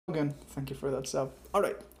Again, thank you for that sub.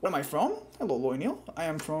 Alright, where am I from? Hello, Loyneil. I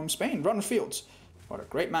am from Spain, Runner Fields. What a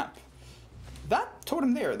great map. That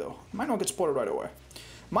totem there, though, might not get spotted right away.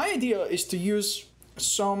 My idea is to use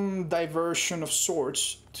some diversion of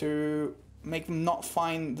sorts to make them not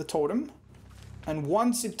find the totem. And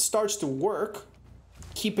once it starts to work,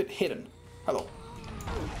 keep it hidden. Hello.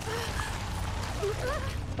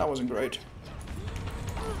 That wasn't great.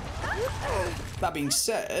 That being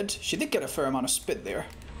said, she did get a fair amount of spit there.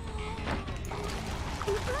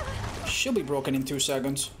 She'll be broken in 2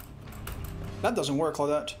 seconds. That doesn't work like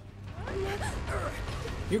that.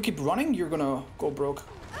 You keep running, you're gonna go broke.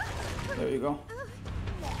 There you go.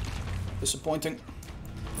 Disappointing.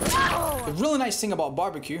 The really nice thing about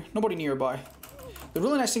barbecue, nobody nearby. The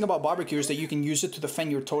really nice thing about barbecue is that you can use it to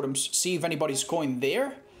defend your totems. See if anybody's going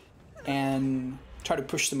there and try to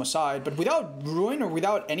push them aside. But without ruin or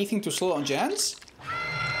without anything to slow down gens.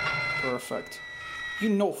 Perfect. You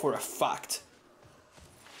know for a fact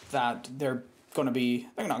that they're not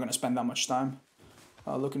gonna spend that much time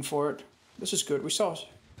looking for it. This is good. We saw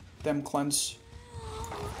them cleanse.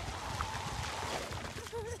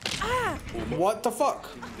 What the fuck?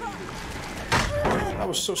 That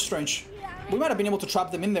was so strange. We might have been able to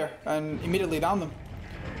trap them in there and immediately down them.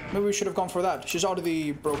 Maybe we should have gone for that. She's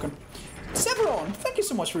already broken. Severon, thank you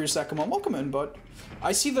so much for your second one. Welcome in, bud.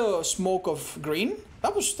 I see the smoke of green.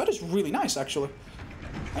 That is really nice, actually.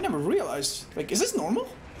 I never realized. Like, is this normal?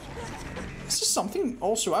 Is this something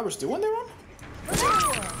all survivors do when they're on?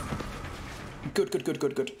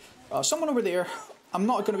 Good. Someone over there. I'm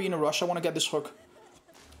not gonna be in a rush. I want to get this hook.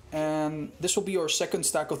 And this will be your second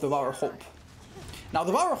stack of Devour Hope. Now,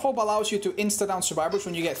 Devour Hope allows you to insta-down survivors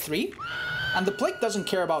when you get 3. And the Plague doesn't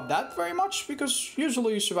care about that very much, because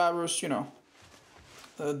usually survivors, you know,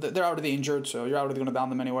 they're already injured, so you're already gonna down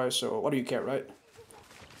them anyway, so what do you care, right?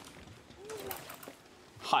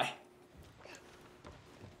 Hi.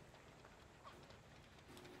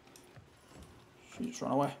 She just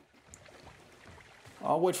ran away.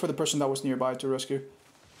 I'll wait for the person that was nearby to rescue.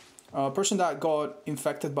 Person that got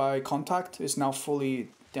infected by contact is now fully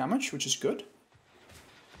damaged, which is good.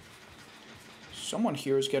 Someone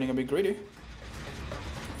here is getting a bit greedy.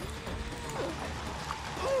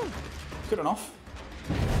 Good enough.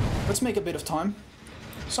 Let's make a bit of time.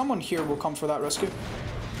 Someone here will come for that rescue.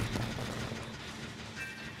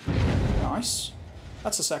 Nice.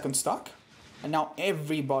 That's the second stack. And now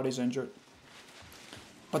everybody's injured.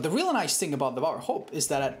 But the real nice thing about Devour Hope is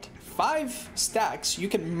that at 5 stacks, you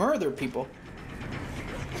can murder people.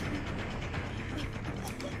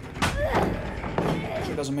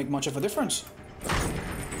 It doesn't make much of a difference.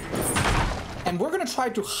 And we're gonna try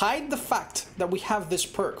to hide the fact that we have this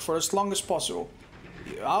perk for as long as possible.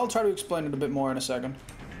 I'll try to explain it a bit more in a second.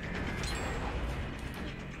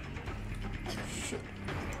 Shit.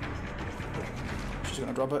 She's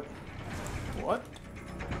gonna drop it. What?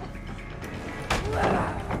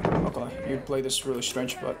 Okay, you play this really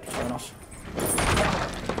strange, but fair enough.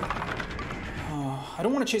 I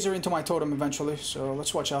don't want to chase her into my totem eventually, so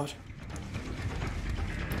let's watch out.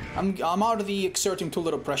 I'm out of the exerting too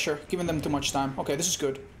little pressure, giving them too much time. Okay, this is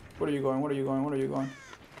good. Where are you going? Where are you going? Where are you going?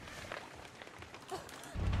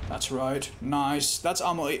 That's right. Nice. That's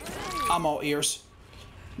ammo ears.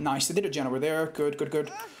 Nice. They did a gen over there.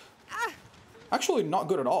 Good. Actually, not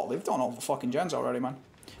good at all. They've done all the fucking gens already, man.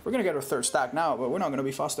 We're gonna get our 3rd stack now, but we're not gonna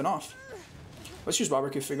be fast enough. Let's use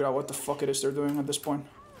barbecue to figure out what the fuck it is they're doing at this point.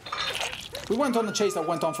 We went on the chase that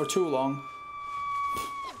went on for too long.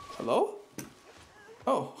 Hello?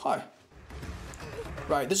 Oh, hi.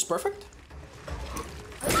 Right, this is perfect.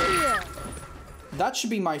 That should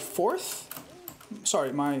be my 4th.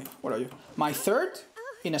 Sorry, what are you? My 3rd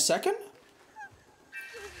in a second.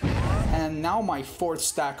 And now my 4th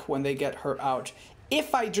stack when they get her out.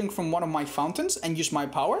 If I drink from one of my fountains and use my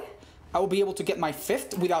power, I will be able to get my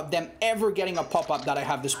 5th without them ever getting a pop-up that I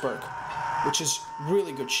have this perk. Which is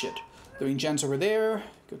really good shit. Doing gens over there.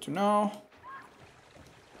 Good to know.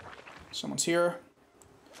 Someone's here.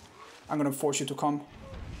 I'm gonna force you to come.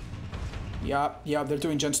 Yeah, they're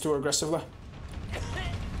doing gens too aggressively.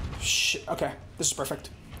 Shit, okay. This is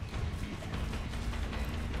perfect.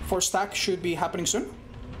 4th stack should be happening soon.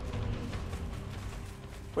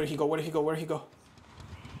 Where did he go?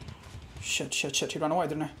 Shit. He ran away,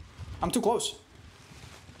 didn't I? I'm too close.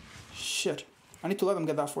 Shit. I need to let him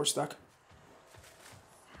get that 4th stack.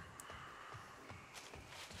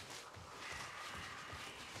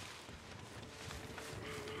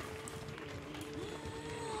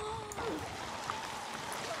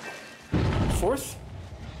 Fourth.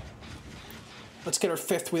 Let's get our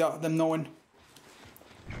 5th without them knowing.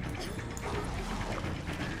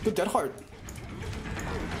 Good dead heart.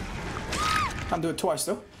 Can't do it twice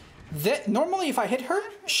though. Normally, if I hit her,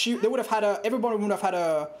 they would have had everybody would have had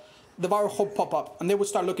the viral hope pop up, and they would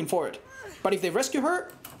start looking for it. But if they rescue her,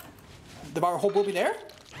 the viral hope will be there.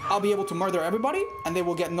 I'll be able to murder everybody, and they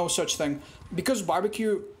will get no such thing. Because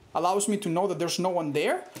barbecue allows me to know that there's no one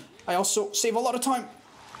there, I also save a lot of time.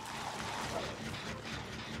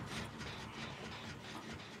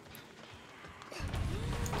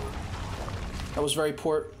 That was very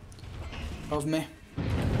poor of me.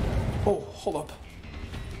 Oh, hold up.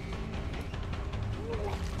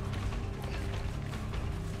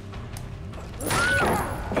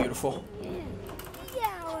 Beautiful.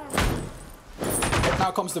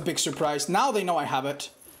 Now comes the big surprise. Now they know I have it.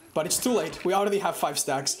 But it's too late. We already have 5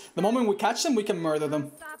 stacks. The moment we catch them, we can murder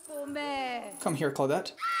them. Come here,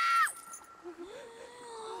 Claudette.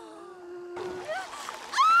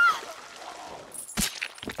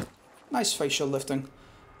 Nice facial lifting.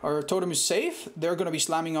 Our totem is safe. They're going to be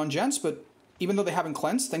slamming on gents, but even though they haven't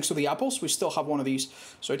cleansed, thanks to the apples, we still have one of these.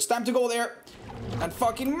 So it's time to go there and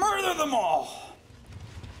fucking murder them all.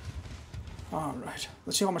 Alright,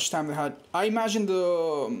 let's see how much time they had. I imagine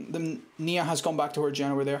the Nia has gone back to her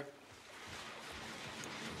gen over there.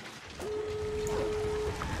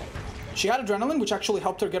 She had adrenaline, which actually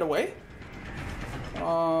helped her get away.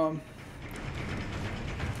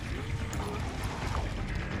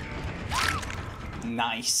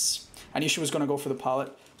 Nice. I knew she was going to go for the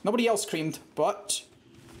pallet. Nobody else screamed, but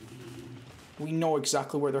we know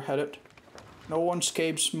exactly where they're headed. No one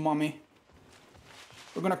escapes, mommy.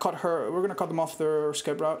 We're gonna cut her. We're gonna cut them off their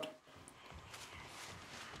escape route.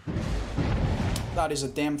 That is a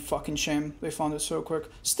damn fucking shame. They found it so quick.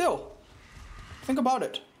 Still, think about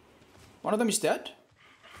it. One of them is dead.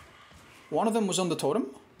 One of them was on the totem.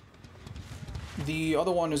 The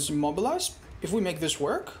other one is immobilized. If we make this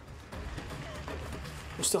work,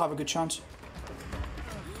 we'll still have a good chance.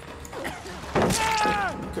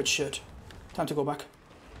 Good shit. Time to go back.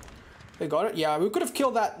 They got it? Yeah, we could have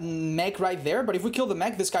killed that mech right there, but if we kill the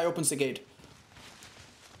mech, this guy opens the gate.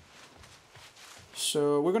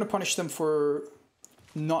 So we're gonna punish them for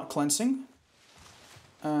not cleansing.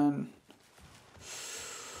 And...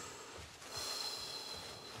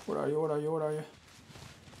 Where are you? Where are you? Where are you?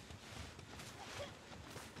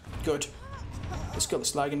 Good. Let's kill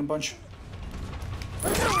this lagging a bunch.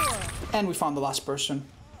 And we found the last person.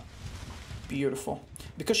 Beautiful.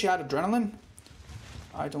 Because she had adrenaline,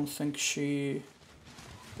 I don't think she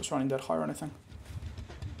was running that high or anything.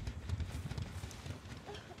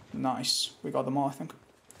 Nice. We got them all, I think.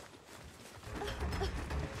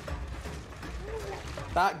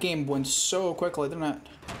 That game went so quickly, didn't it?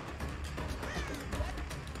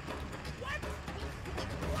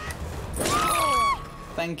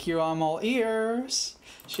 Thank you, I'm all ears.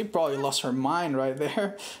 She probably lost her mind right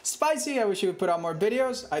there. Spicy, I wish you would put out more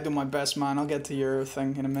videos. I do my best, man. I'll get to your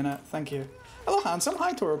thing in a minute. Thank you. Hello, handsome.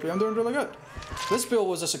 Hi, Torupi. I'm doing really good. This build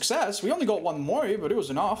was a success. We only got one Mori, but it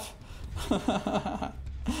was enough. Well,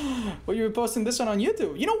 you were posting this one on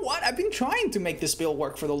YouTube. You know what? I've been trying to make this build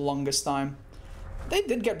work for the longest time. They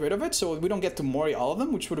did get rid of it, so we don't get to Mori all of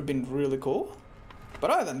them, which would have been really cool.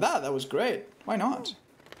 But other than that, that was great. Why not?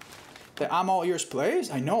 The I'm all ears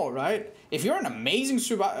plays? I know, right? If you're an amazing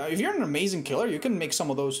killer, you can make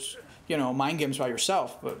some of those, you know, mind games by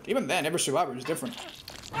yourself. But even then, every survivor is different.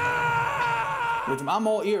 With I'm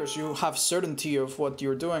all ears, you have certainty of what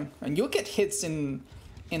you're doing, and you'll get hits in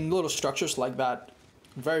little structures like that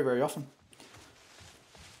very, very often.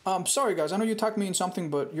 Sorry guys, I know you tagged me in something,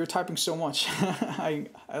 but you're typing so much. I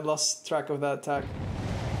lost track of that tag.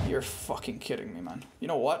 You're fucking kidding me, man. You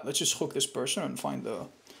know what? Let's just hook this person and find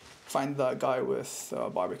the guy with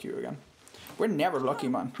barbecue again. We're never lucky,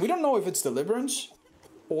 man. We don't know if it's deliverance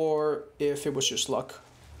or if it was just luck.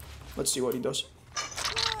 Let's see what he does.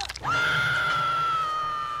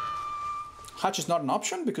 Hatch is not an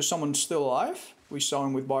option because someone's still alive. We saw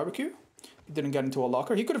him with barbecue. He didn't get into a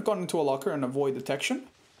locker. He could have gotten into a locker and avoid detection.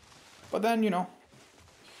 But then, you know,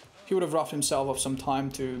 he would have roughed himself up some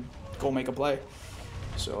time to go make a play.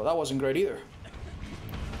 So that wasn't great either.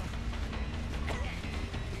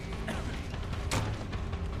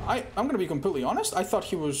 I'm gonna be completely honest. I thought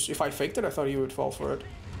he was, if I faked it, I thought he would fall for it.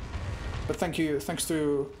 But thanks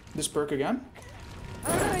to this perk again.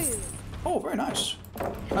 Oh, very nice.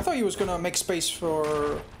 I thought he was gonna make space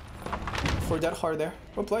for that hard there.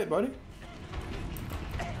 Well played, buddy.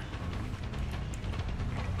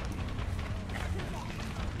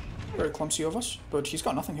 Very clumsy of us, but he's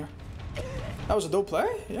got nothing here. That was a dope play,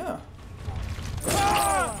 yeah.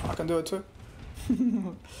 I can do it too.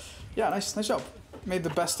 Yeah, nice job. Made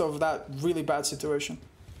the best of that really bad situation.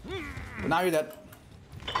 But now you're dead.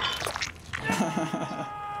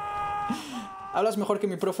 Hablas mejor que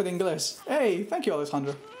mi profe de inglés. Hey, thank you,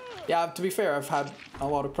 Alejandro. Yeah, to be fair, I've had a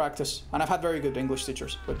lot of practice, and I've had very good English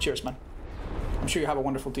teachers. But cheers, man. I'm sure you have a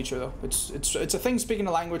wonderful teacher, though. It's a thing speaking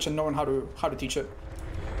a language and knowing how to teach it.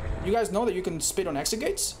 You guys know that you can spit on exit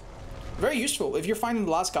gates? Very useful. If you're finding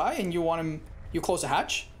the last guy and you want him, you close the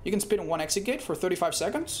hatch, you can spit on one exit gate for 35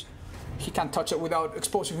 seconds. He can't touch it without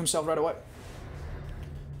exposing himself right away.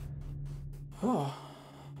 Oh.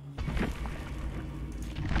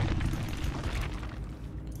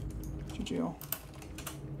 GGO.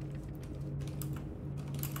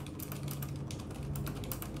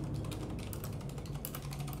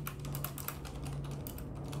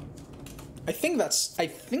 I think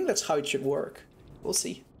that's how it should work. We'll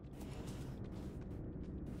see.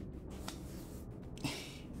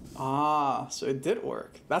 Ah, so it did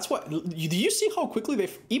work. That's what. Do you see how quickly they?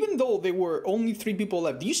 Even though there were only 3 people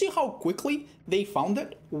left, do you see how quickly they found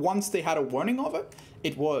it once they had a warning of it?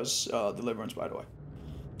 It was Deliverance, by the way.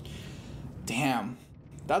 Damn,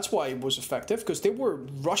 that's why it was effective, because they were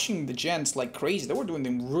rushing the gens like crazy. They were doing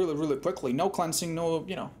them really, really quickly. No cleansing, no,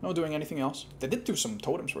 no doing anything else. They did do some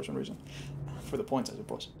totems for some reason, for the points, I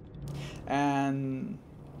suppose. And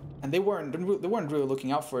they weren't really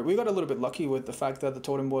looking out for it. We got a little bit lucky with the fact that the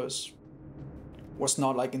totem was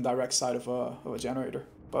not like in direct sight of a generator.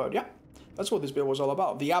 But yeah, that's what this build was all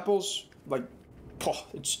about. The apples, like,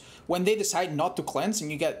 it's when they decide not to cleanse,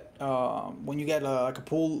 and you get when you get like a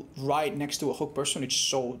pool right next to a hook person, it's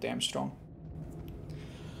so damn strong.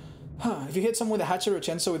 If you hit someone with a hatchet or a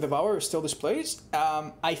chainsaw with Devour, it still displays.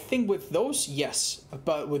 I think with those, yes,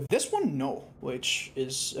 but with this one, no, which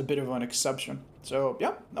is a bit of an exception. So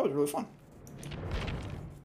yeah, that was really fun.